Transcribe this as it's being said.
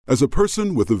As a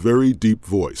person with a very deep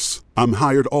voice, I'm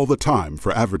hired all the time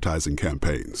for advertising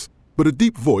campaigns. But a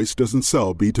deep voice doesn't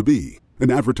sell B2B,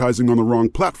 and advertising on the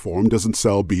wrong platform doesn't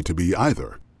sell B2B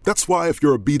either. That's why if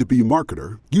you're a B2B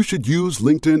marketer, you should use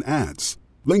LinkedIn ads.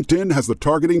 LinkedIn has the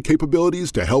targeting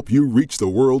capabilities to help you reach the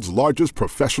world's largest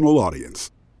professional audience.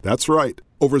 That's right,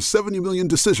 over 70 million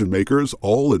decision makers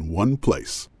all in one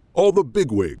place. All the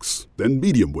big wigs, then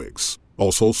medium wigs,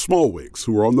 also small wigs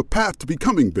who are on the path to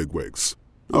becoming big wigs.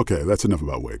 Okay, that's enough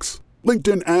about wigs.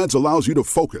 LinkedIn ads allows you to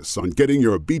focus on getting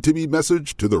your B2B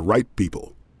message to the right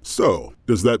people. So,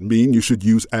 does that mean you should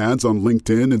use ads on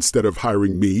LinkedIn instead of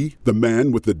hiring me, the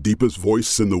man with the deepest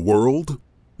voice in the world?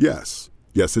 Yes.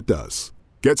 Yes, it does.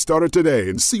 Get started today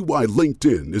and see why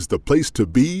LinkedIn is the place to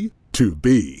be to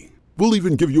be. We'll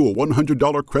even give you a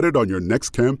 $100 credit on your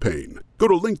next campaign. Go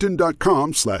to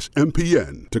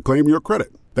linkedin.com/MPN to claim your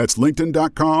credit. That's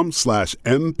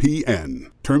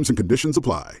linkedin.com/MPN. Terms and conditions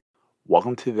apply.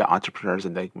 Welcome to the Entrepreneur's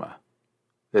Enigma.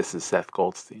 This is Seth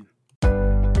Goldstein.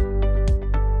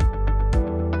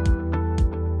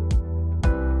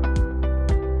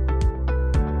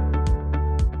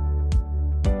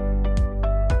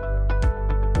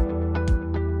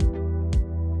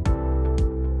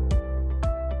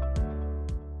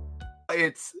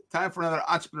 It's time for another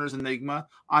Entrepreneur's Enigma.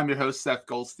 I'm your host, Seth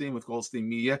Goldstein with Goldstein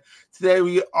Media. Today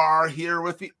we are here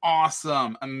with the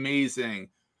awesome, amazing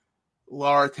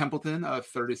Laura Templeton of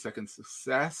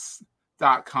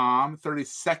 30secondsuccess.com.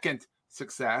 30-second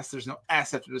success. There's no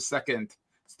S after the second.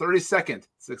 It's 30-second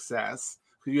success.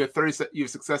 You have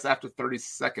success after 30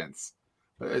 seconds.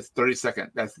 But it's 30 second.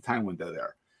 That's the time window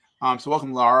there. So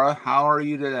welcome, Laura. How are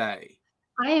you today?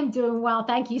 I am doing well.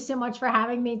 Thank you so much for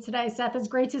having me today, Seth. It's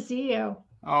great to see you.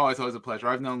 Oh, it's always a pleasure.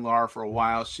 I've known Laura for a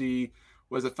while. She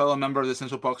was a fellow member of the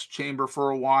Central Bucks Chamber for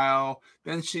a while.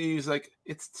 Then she's like,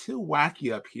 it's too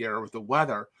wacky up here with the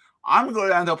weather. I'm going to go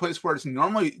down to a place where it's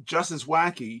normally just as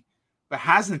wacky, but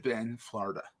hasn't been,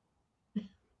 Florida.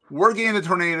 We're getting the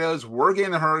tornadoes, we're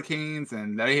getting the hurricanes,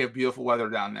 and they have beautiful weather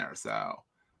down there. So,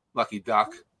 lucky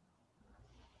duck.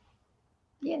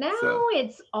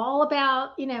 It's all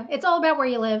about, it's all about where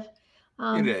you live.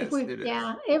 It is.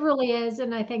 Yeah, it really is.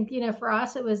 And I think, for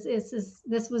us,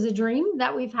 this was a dream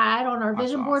that we've had on our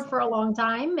vision board for a long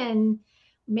time, and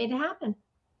we made it happen.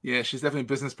 Yeah, she's definitely a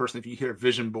business person. If you hear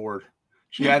vision board,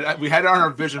 we had it on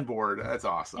our vision board. That's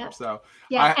awesome. Yeah. So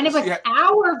and it was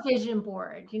our vision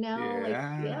board,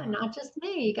 not just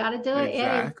me. You got to do it.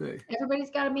 Exactly. Everybody's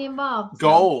got to be involved.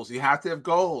 Goals. You have to have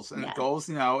goals, and goals,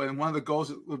 and one of the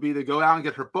goals would be to go out and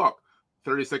get her book,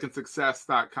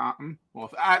 30secondsuccess.com. Well,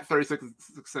 at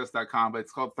 30secondsuccess.com, but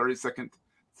it's called 30 Second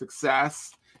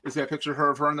Success. It's got a picture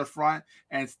of her in the front,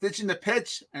 and stitching the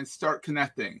pitch and start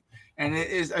connecting. And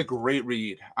it is a great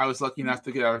read. I was lucky enough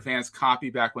to get an advanced copy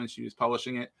back when she was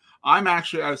publishing it. I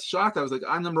was shocked. I was like,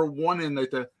 I'm number one in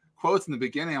the quotes in the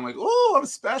beginning. I'm like, oh, I'm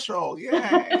special.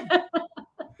 Yay.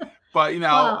 But, it's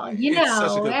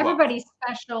such a good everybody's book.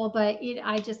 Special, but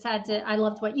I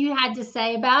loved what you had to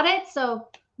say about it. So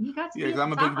you got to because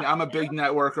I'm a big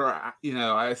networker.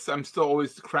 I'm still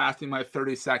always crafting my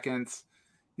 30 seconds.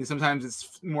 Sometimes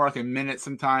it's more like a minute.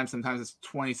 Sometimes it's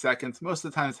 20 seconds. Most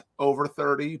of the time it's over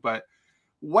 30. But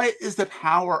what is the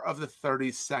power of the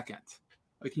 30 second?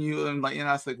 Like, can you enlighten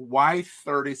us? Like, why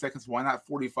 30 seconds? Why not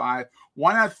 45?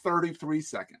 Why not 33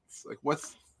 seconds? Like,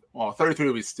 33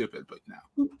 would be stupid, but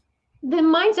The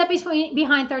mindset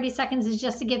behind 30 seconds is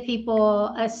just to give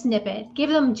people a snippet, give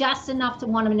them just enough to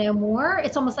want to know more.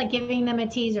 It's almost like giving them a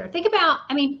teaser. Think about,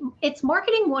 it's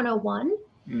marketing 101.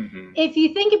 Mm-hmm. If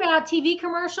you think about TV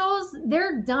commercials,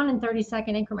 they're done in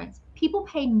 30-second increments. People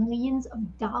pay millions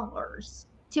of dollars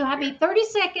to have a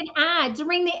 30-second ad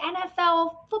during the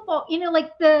NFL football,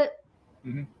 like the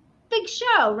big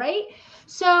show, right?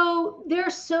 So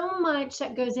there's so much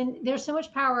that goes in. There's so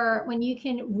much power when you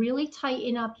can really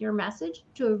tighten up your message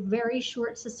to a very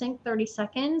short, succinct 30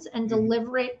 seconds and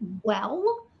deliver it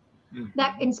well.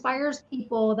 That inspires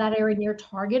people that are in your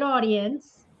target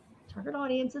audience. Target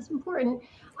audience is important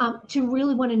to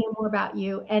really want to know more about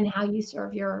you and how you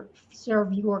serve your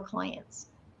clients.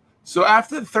 So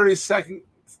after the 30 seconds,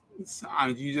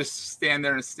 you just stand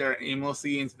there and stare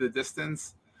aimlessly into the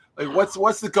distance. Like,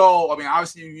 what's the goal?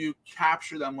 Obviously you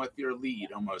capture them with your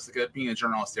lead, almost like being a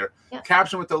journalist here. Yep.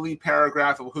 Capture them with the lead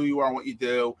paragraph of who you are and what you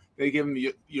do. They give them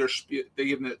your spiel.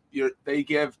 They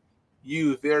give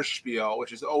you their spiel,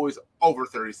 which is always over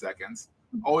 30 seconds.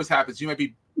 Always happens. You might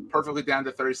be perfectly down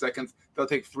to 30 seconds. They'll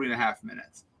take 3.5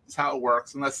 minutes. That's how it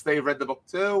works, unless they've read the book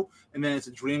too, and then it's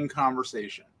a dream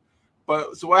conversation.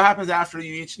 But so what happens after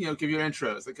you each give your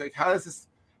intros? Like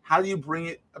how do you bring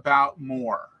it about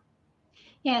more?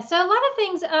 Yeah, so a lot of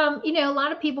things, a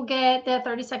lot of people get the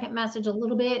 30-second message a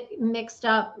little bit mixed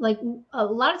up. Like a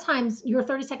lot of times, your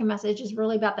 30-second message is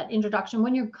really about that introduction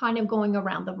when you're kind of going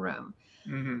around the room.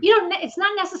 Mm-hmm. It's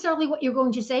not necessarily what you're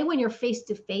going to say when you're face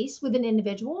to face with an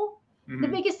individual. The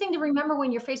Mm-hmm. biggest thing to remember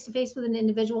when you're face to face with an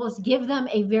individual is give them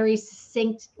a very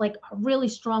succinct, like a really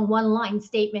strong one-line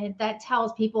statement that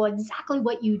tells people exactly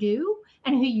what you do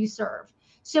and who you serve.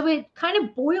 So it kind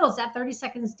of boils that 30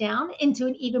 seconds down into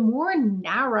an even more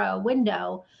narrow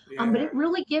window. But Yeah. it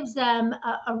really gives them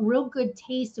a real good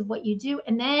taste of what you do.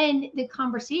 And then the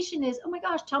conversation is, oh my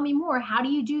gosh, tell me more. How do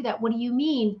you do that? What do you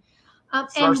mean?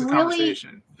 Starts the And really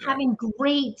conversation. Yeah. having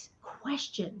great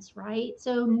questions, right?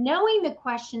 So knowing the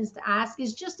questions to ask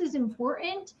is just as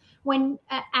important when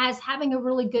as having a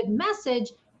really good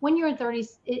message when you're in 30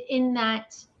 in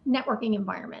that networking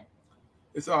environment.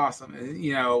 It's awesome.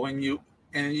 And when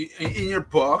in your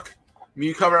book, I mean,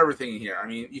 you cover everything in here. I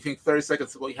mean, you think 30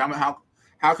 seconds. Well,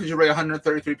 how could you write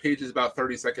 133 pages about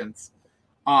 30 seconds?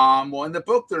 Well, in the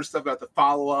book, there's stuff about the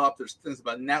follow up. There's things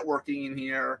about networking in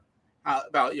here,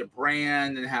 about your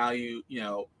brand and how you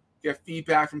get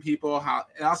feedback from people.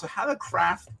 And also how to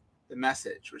craft the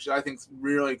message, which I think is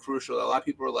really crucial. A lot of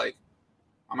people are like,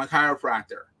 "I'm a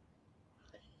chiropractor."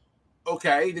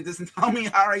 Okay, that doesn't tell me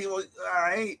how are you. All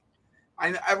right.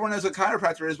 Everyone knows what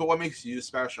chiropractor is, but what makes you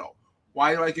special?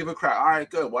 Why do I give a crap? All right,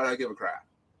 good. Why do I give a crap?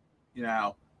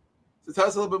 So tell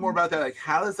us a little bit more about that. Like,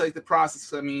 how is the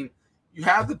process? I mean, you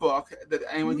have the book that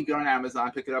anyone can go on Amazon,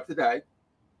 pick it up today.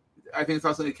 I think it's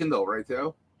also a Kindle, right,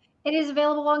 too? It is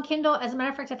available on Kindle. As a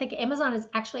matter of fact, I think Amazon is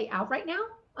actually out right now.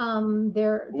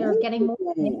 They're getting more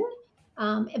in,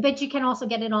 but you can also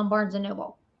get it on Barnes and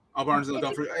Noble. Oh, Barnes and Noble,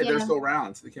 don't forget, they're still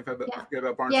around, so you can't forget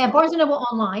about Barnes and Noble. Noble. Barnes and Noble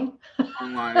online.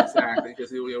 Online, exactly,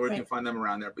 because we can find them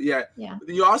around there. But yeah.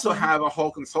 You also have a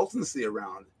whole consultancy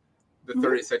around the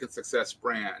 30-second success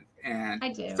brand. And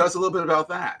I do. Tell us a little bit about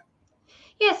that.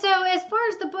 Yeah, so as far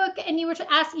as the book, and you were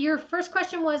to ask, your first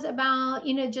question was about,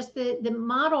 just the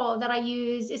model that I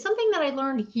use is something that I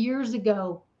learned years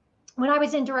ago when I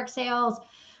was in direct sales.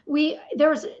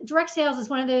 Direct sales is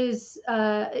one of those,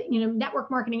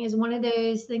 network marketing is one of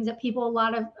those things that people a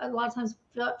lot of times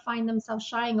find themselves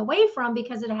shying away from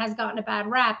because it has gotten a bad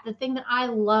rap. The thing that I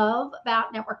love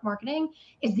about network marketing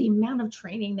is the amount of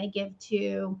training they give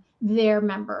to their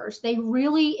members. They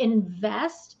really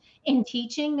invest in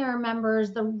teaching their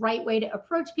members the right way to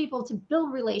approach people, to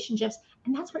build relationships.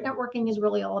 And that's what networking is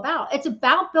really all about. It's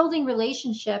about building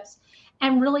relationships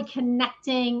and really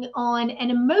connecting on an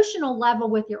emotional level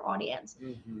with your audience.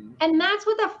 Mm-hmm. And that's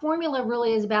what that formula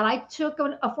really is about. I took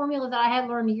a formula that I had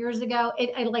learned years ago.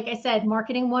 Like I said,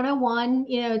 marketing 101,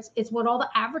 it's what all the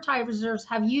advertisers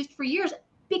have used for years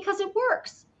because it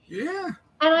works. Yeah.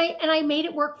 And I made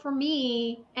it work for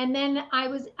me. And then I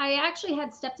actually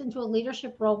had stepped into a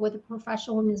leadership role with a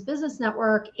professional women's business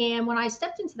network. And when I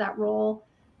stepped into that role,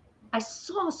 I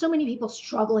saw so many people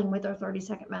struggling with their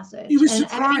 30-second message. You were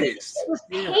surprised. It was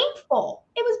painful.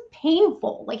 It was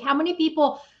painful. Like how many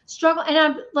people struggle. And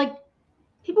I'm like,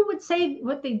 people would say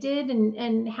what they did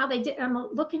and how they did. And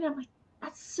I'm looking at them like,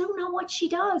 that's so not what she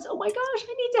does. Oh my gosh,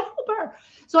 I need to help her.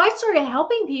 So I started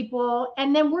helping people.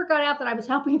 And then word got out that I was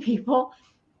helping people.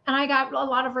 And I got a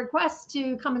lot of requests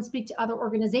to come and speak to other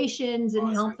organizations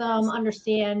and help them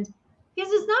understand. Because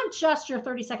it's not just your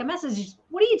 30-second message.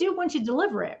 What do you do once you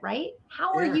deliver it, right?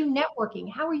 How are you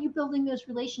networking? How are you building those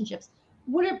relationships?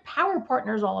 What are power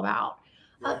partners all about?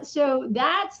 So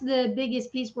that's the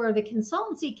biggest piece where the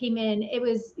consultancy came in. It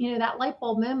was, that light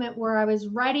bulb moment where I was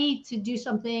ready to do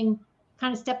something,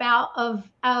 kind of step out of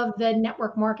the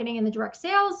network marketing and the direct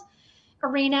sales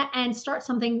arena and start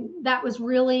something that was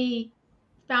really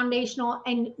foundational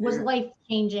and was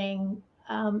life-changing.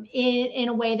 In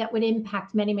a way that would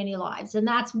impact many, many lives. And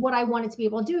that's what I wanted to be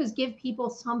able to do, is give people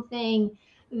something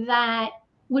that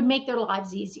would make their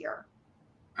lives easier.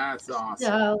 That's awesome.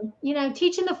 So,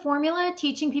 teaching the formula,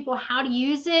 teaching people how to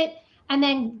use it, and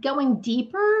then going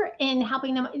deeper in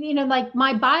helping them, like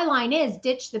my byline is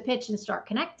ditch the pitch and start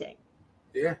connecting.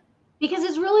 Yeah. Because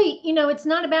it's really, it's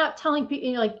not about telling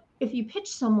people, like if you pitch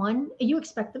someone, you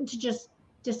expect them to just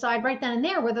decide right then and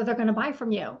there whether they're going to buy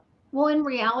from you. Well, in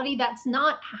reality, that's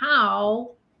not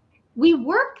how we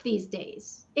work these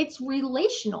days. It's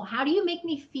relational. How do you make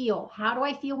me feel? How do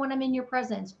I feel when I'm in your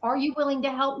presence? Are you willing to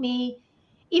help me,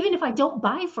 even if I don't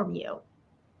buy from you?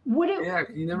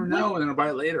 You never know when they'll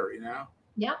buy later,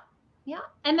 Yeah.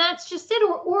 And that's just it.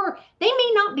 Or they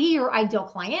may not be your ideal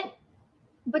client,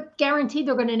 but guaranteed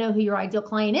they're going to know who your ideal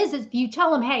client is. If you tell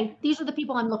them, hey, these are the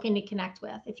people I'm looking to connect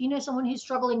with. If you know someone who's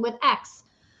struggling with X,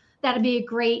 that'd be a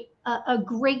great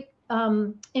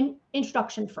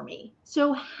introduction for me.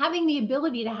 So having the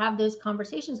ability to have those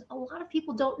conversations, a lot of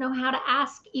people don't know how to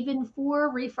ask even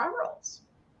for referrals.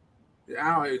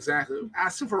 Yeah, exactly.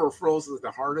 Asking for referrals is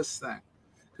the hardest thing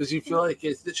because you feel like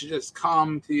it should just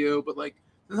come to you, but like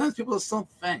sometimes people still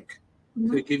think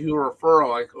to give you a referral,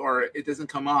 like, or it doesn't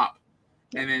come up.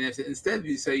 And then if instead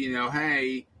you say,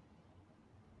 hey,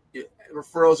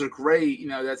 referrals are great,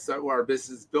 that's what our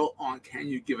business is built on. Can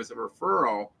you give us a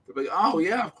referral? They'll be, oh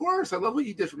yeah, of course. I love what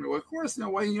you did for me. Well, of course,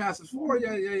 why didn't you ask us for?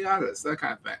 Yeah, that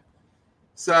kind of thing.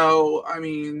 So, I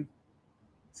mean,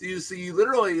 so you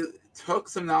literally took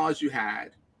some knowledge you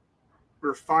had,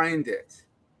 refined it,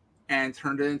 and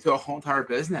turned it into a whole entire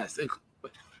business,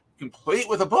 complete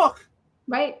with a book.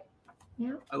 Right.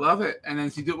 Yeah. I love it. And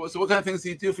then so what kind of things do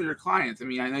you do for your clients? I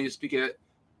mean, I know you speak at,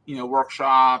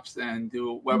 workshops and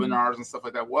do webinars and stuff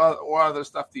like that. What other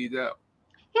stuff do you do?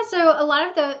 Yeah, so a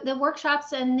lot of the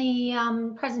workshops and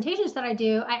the presentations that I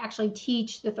do, I actually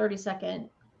teach the 30-second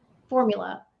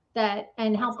formula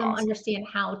and help them understand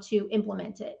how to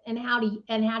implement it and how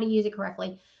to use it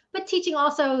correctly. But teaching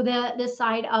also the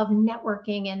side of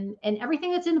networking and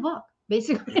everything that's in the book.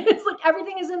 Basically, it's like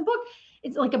everything is in the book.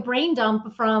 It's like a brain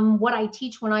dump from what I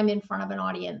teach when I'm in front of an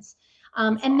audience.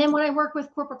 And then when I work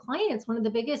with corporate clients,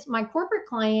 my corporate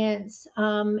clients,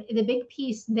 the big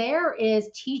piece there is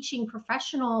teaching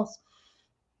professionals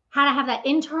how to have that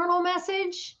internal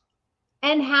message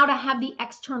and how to have the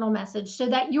external message so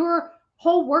that your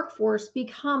whole workforce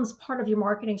becomes part of your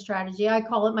marketing strategy. I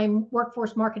call it my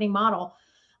workforce marketing model,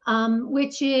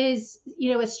 which is,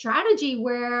 a strategy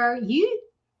where you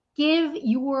give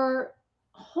your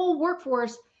whole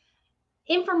workforce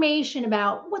information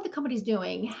about what the company's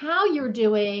doing, how you're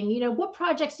doing, what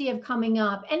projects do you have coming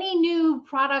up, any new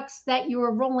products that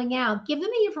you're rolling out. Give them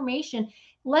the information,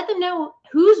 let them know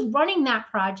who's running that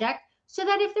project so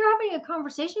that if they're having a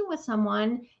conversation with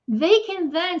someone, they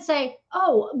can then say,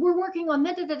 oh, we're working on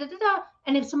that,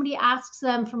 and if somebody asks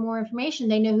them for more information,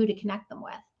 they know who to connect them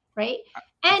with, right?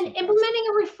 And implementing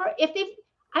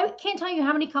I can't tell you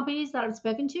how many companies that I've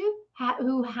spoken to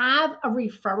who have a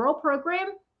referral program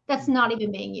that's not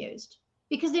even being used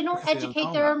because they don't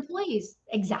educate their employees.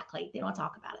 Exactly. They don't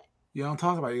talk about it. You don't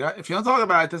talk about it. If you don't talk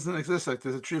about it, it doesn't exist. Like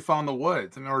there's a tree fall in the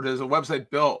woods. I mean, or there's a website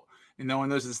built and no one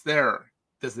knows it's there.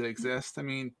 Does it exist? I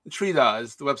mean, the tree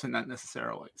does, the website not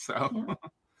necessarily. So well,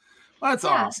 that's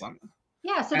awesome.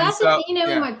 Yeah. So that's what,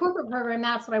 in my corporate program,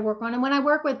 that's what I work on. And when I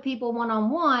work with people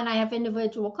one-on-one, I have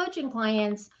individual coaching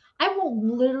clients. I will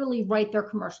literally write their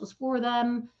commercials for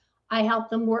them. I help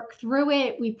them work through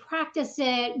it. We practice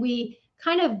it. We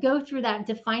kind of go through that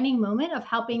defining moment of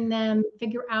helping them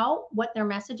figure out what their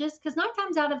message is. Because 9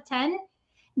 times out of 10,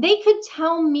 they could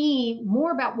tell me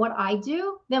more about what I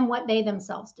do than what they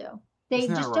themselves do. They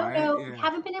just don't know,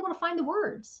 haven't been able to find the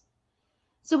words.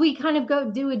 So we kind of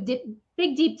go do a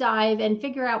big deep dive and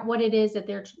figure out what it is that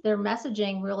their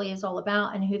messaging really is all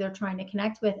about and who they're trying to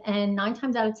connect with. And 9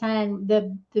 times out of 10,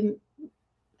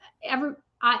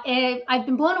 I've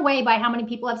been blown away by how many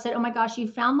people have said, oh my gosh, you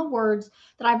found the words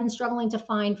that I've been struggling to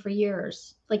find for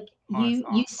years. Like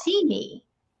you see me.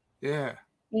 Yeah.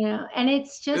 And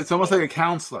it's just, almost like a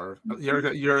counselor.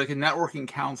 You're like a networking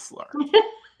counselor.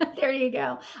 There you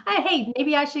go. Hey,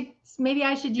 maybe I should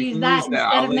use that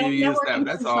instead of networking.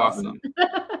 That's awesome.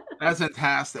 That's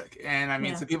fantastic. And I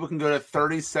mean, so people can go to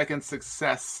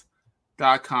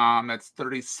 30secondsuccess.com. That's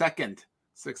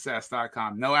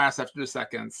 30secondsuccess.com. No S after 2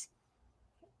 seconds.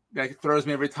 That throws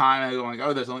me every time. I go like,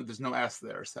 oh, there's no S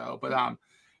there. So, but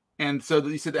and so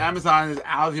you said Amazon is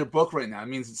out of your book right now. It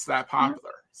means it's that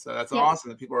popular. So that's awesome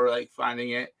that people are like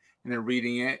finding it and they're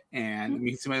reading it. And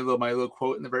you see my little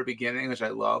quote in the very beginning, which I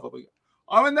love.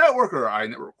 I'm a networker. I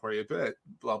network quite a bit.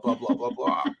 Blah blah blah blah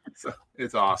blah. So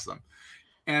it's awesome.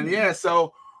 And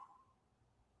so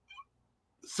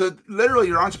literally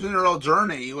your entrepreneurial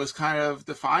journey was kind of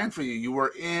defined for you. You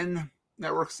were in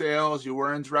network sales, you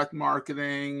were in direct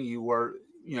marketing, you were,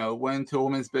 went into a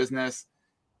women's business,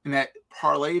 and that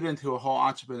parlayed into a whole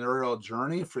entrepreneurial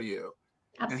journey for you.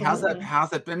 Absolutely. And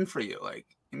how's that been for you? Like,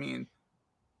 I mean,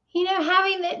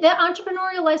 having the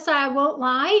entrepreneurial lifestyle, I won't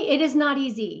lie, it is not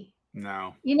easy.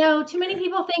 No. Too many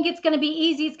people think it's going to be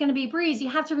easy, it's going to be breeze. You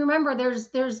have to remember there's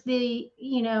the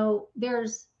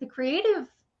creative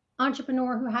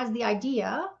entrepreneur who has the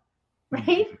idea,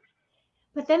 right?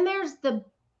 But then there's the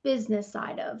business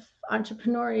side of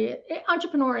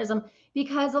entrepreneurism,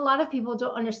 because a lot of people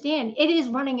don't understand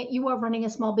you are running a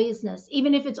small business,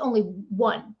 even if it's only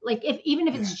one, like even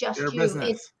if it's just you,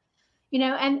 it's,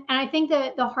 and I think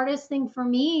that the hardest thing for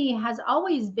me has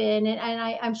always been, and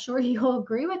I'm sure you'll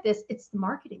agree with this, it's the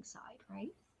marketing side, right?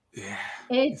 Yeah.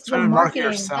 It's the trying to market marketing,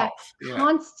 that yourself. Yeah.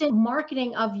 constant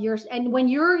marketing of yours. And when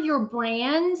you're your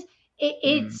brand,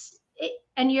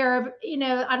 and you're,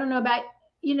 I don't know about,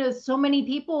 so many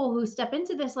people who step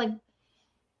into this, like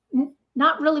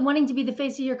not really wanting to be the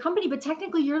face of your company, but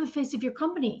technically you're the face of your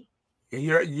company.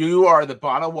 You are the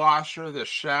bottle washer, the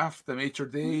chef, the maitre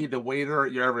d', the waiter.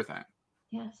 You're everything.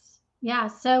 Yes. Yeah.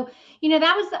 So,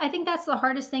 I think that's the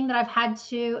hardest thing that I've had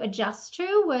to adjust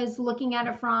to, was looking at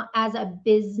it as a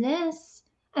business.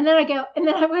 And then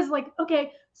I was like,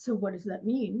 okay, so what does that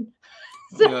mean?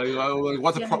 So, like,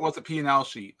 what's a P&L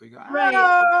sheet? Like, right.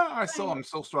 I'm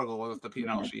still struggling with the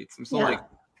P&L sheets. I'm still like,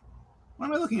 what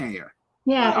am I looking at here?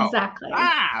 Yeah, exactly.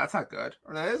 That's not good.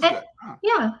 Or that is good.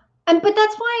 Yeah. But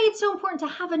that's why it's so important to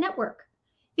have a network,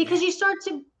 because you start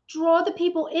to draw the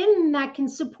people in that can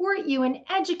support you and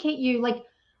educate you. Like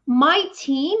my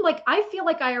team, like I feel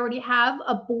like I already have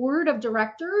a board of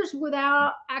directors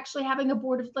without actually having a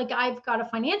board of, like, I've got a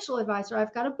financial advisor,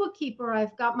 I've got a bookkeeper,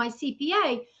 I've got my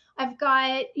CPA, I've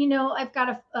got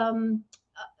a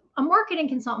marketing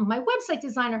consultant, my website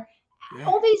designer,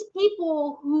 all these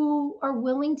people who are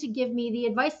willing to give me the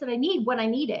advice that I need when I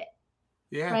need it.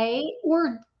 Yeah. Right.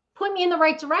 Or put me in the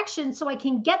right direction so I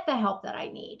can get the help that I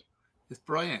need. It's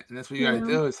brilliant. And that's what you got to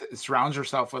do, is surround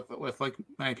yourself with like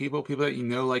many people that you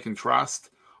know, like, and trust,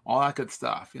 all that good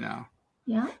stuff,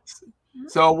 Yeah.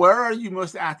 So where are you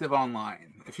most active online?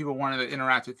 If people wanted to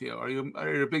interact with you, are you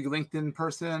a big LinkedIn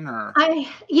person, or?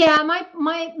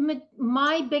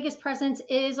 My biggest presence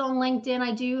is on LinkedIn.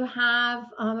 I do have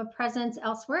a presence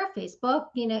elsewhere, Facebook,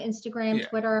 Instagram,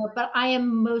 Twitter, but I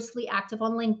am mostly active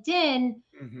on LinkedIn.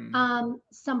 Mm-hmm.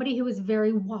 Somebody who was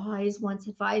very wise once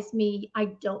advised me,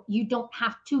 you don't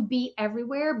have to be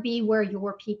everywhere, be where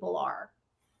your people are.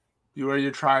 Be where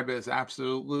your tribe is,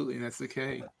 absolutely, and that's the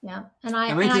key. Yeah, and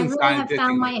I really have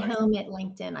found my home at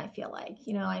LinkedIn. I feel like,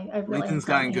 I really LinkedIn's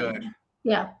gotten good.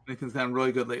 Yeah, LinkedIn's gotten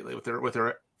really good lately with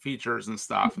their features and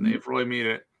stuff, and they've really made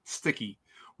it sticky.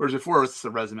 Whereas before, it's a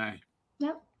resume.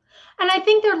 Yep, and I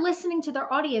think they're listening to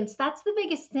their audience. That's the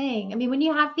biggest thing. I mean, when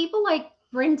you have people like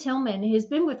Bryn Tillman, who's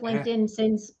been with LinkedIn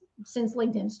since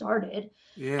LinkedIn started.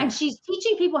 Yeah. And she's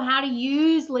teaching people how to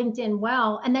use LinkedIn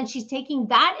well. And then she's taking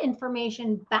that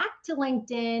information back to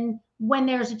LinkedIn when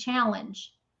there's a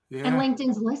challenge. Yeah. And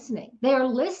LinkedIn's listening. They're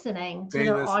listening to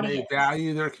their audience. They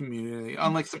value their community,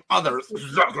 unlike some others.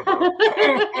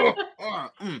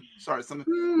 Sorry,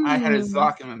 I had a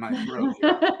Zuckum in my throat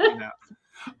here,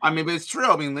 I mean, but it's true.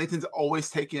 I mean, LinkedIn's always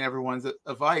taking everyone's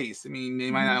advice. I mean,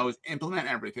 they might not always implement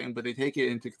everything, but they take it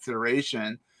into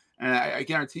consideration. And I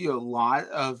guarantee you, a lot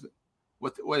of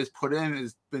what is put in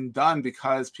has been done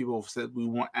because people have said we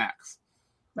want X.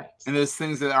 Right. And there's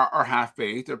things that are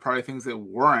half-baked, or probably things that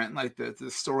weren't, like the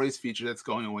stories feature that's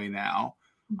going away now.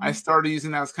 Mm-hmm. I started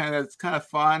using that. It's kind of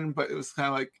fun, but it was kind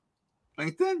of like,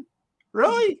 LinkedIn?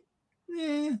 Really?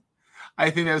 Yeah. I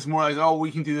think that's more like, oh,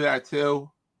 we can do that too.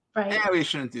 Right. Yeah, we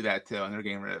shouldn't do that too, and they're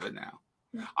getting rid of it now.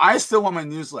 Yeah. I still want my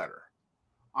newsletter.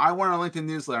 I want a LinkedIn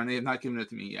newsletter, and they have not given it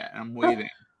to me yet. And I'm waiting.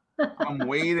 I'm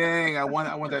waiting. I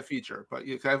want that feature, but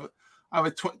I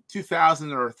have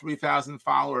 2,000 or 3,000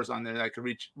 followers on there that I could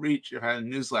reach if I had a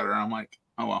newsletter. And I'm like,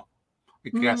 oh well, I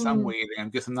guess I'm waiting. I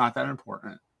guess I'm not that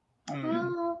important.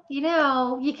 Well,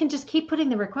 you can just keep putting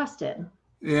the request in.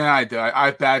 Yeah, I do.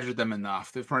 I've badgered them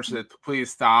enough. The person said, please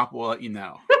stop. We'll let you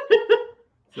know.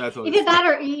 That's what either that,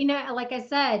 or like I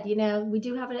said, we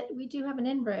do have an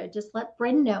inroad. Just let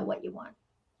Bryn know what you want.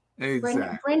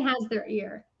 Exactly. Bryn has their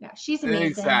ear. Yeah, she's amazing.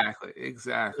 Exactly.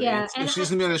 Yeah, and she's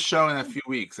gonna be on the show in a few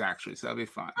weeks, actually, so that'll be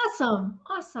fun. Awesome.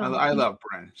 I love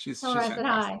Bryn. She's fantastic.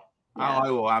 Hi. Yeah. Oh,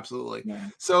 I will, absolutely. Yeah.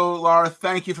 So, Laura,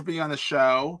 thank you for being on the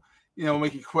show. We'll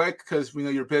make it quick because we know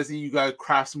you're busy. You got to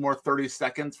craft some more 30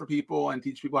 seconds for people and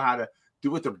teach people how to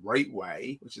do it the right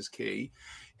way, which is key.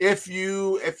 If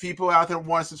people out there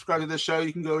want to subscribe to this show,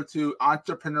 you can go to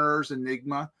Entrepreneurs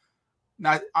Enigma.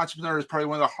 Now, entrepreneur is probably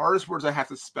one of the hardest words I have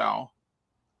to spell.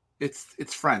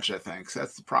 It's French, I think. So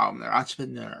that's the problem there.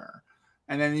 Entrepreneur.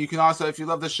 And then you can also, if you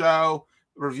love the show,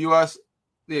 review us.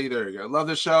 Yeah, there you go. Love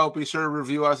the show. Be sure to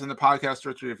review us in the podcast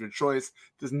directory of your choice.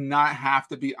 It does not have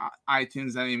to be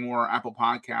iTunes anymore, Apple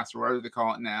Podcasts, or whatever they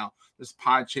call it now. There's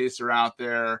Podchaser out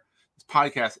there. There's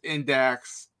Podcast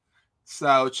Index.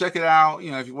 So check it out.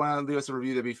 If you want to leave us a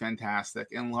review, that'd be fantastic.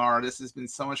 And Laura, this has been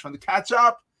so much fun to catch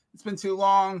up. It's been too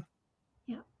long.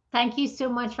 Yeah. Thank you so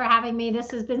much for having me. This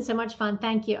has been so much fun.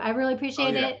 Thank you. I really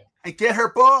appreciate it. And get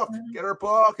her book. Get her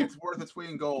book. It's worth its weight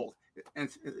in gold. And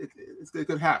it's a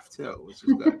good heft too, which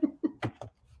is good.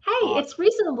 Hey, it's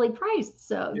reasonably priced,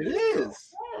 so it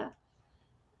is. Yeah.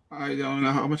 I don't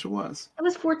know how much it was. It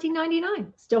was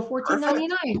 $14.99. Still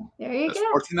 $14.99. There you go.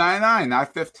 $14.99,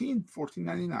 not $15.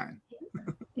 $14.99.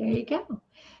 There you go.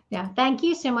 Yeah. Thank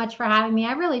you so much for having me.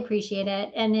 I really appreciate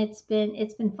it, and it's been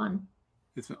fun.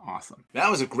 It's been awesome. That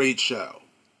was a great show.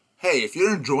 Hey, if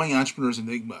you're enjoying Entrepreneur's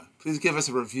Enigma, please give us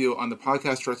a review on the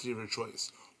podcast directory of your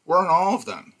choice. We're on all of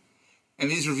them. And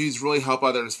these reviews really help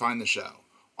others find the show.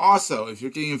 Also, if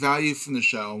you're getting value from the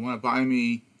show and want to buy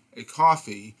me a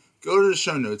coffee, go to the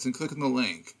show notes and click on the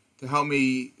link to help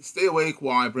me stay awake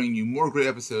while I bring you more great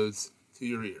episodes to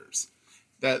your ears.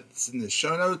 That's in the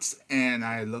show notes, and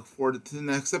I look forward to the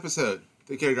next episode.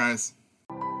 Take care, guys.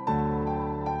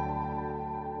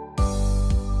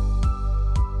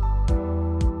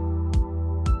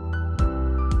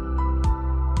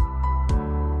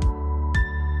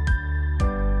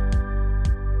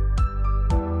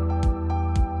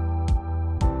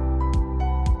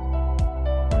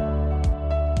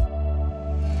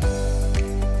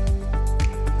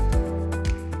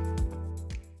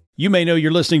 You may know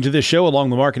you're listening to this show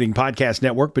along the Marketing Podcast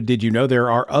Network, but did you know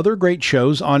there are other great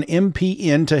shows on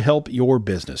MPN to help your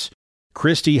business?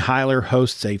 Christy Heiler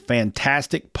hosts a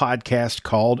fantastic podcast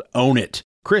called Own It.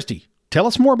 Christy, tell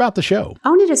us more about the show.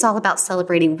 Own It is all about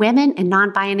celebrating women and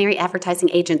non-binary advertising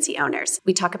agency owners.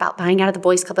 We talk about buying out of the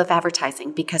Boys Club of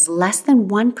Advertising because less than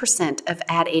 1% of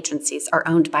ad agencies are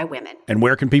owned by women. And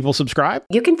where can people subscribe?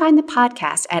 You can find the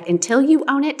podcast at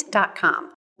untilyouownit.com.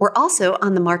 We're also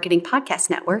on the Marketing Podcast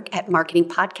Network at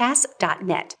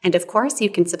marketingpodcast.net. And of course, you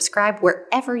can subscribe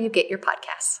wherever you get your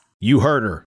podcasts. You heard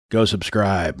her. Go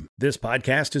subscribe. This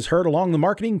podcast is heard along the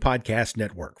Marketing Podcast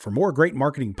Network. For more great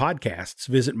marketing podcasts,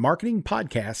 visit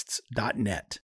marketingpodcasts.net.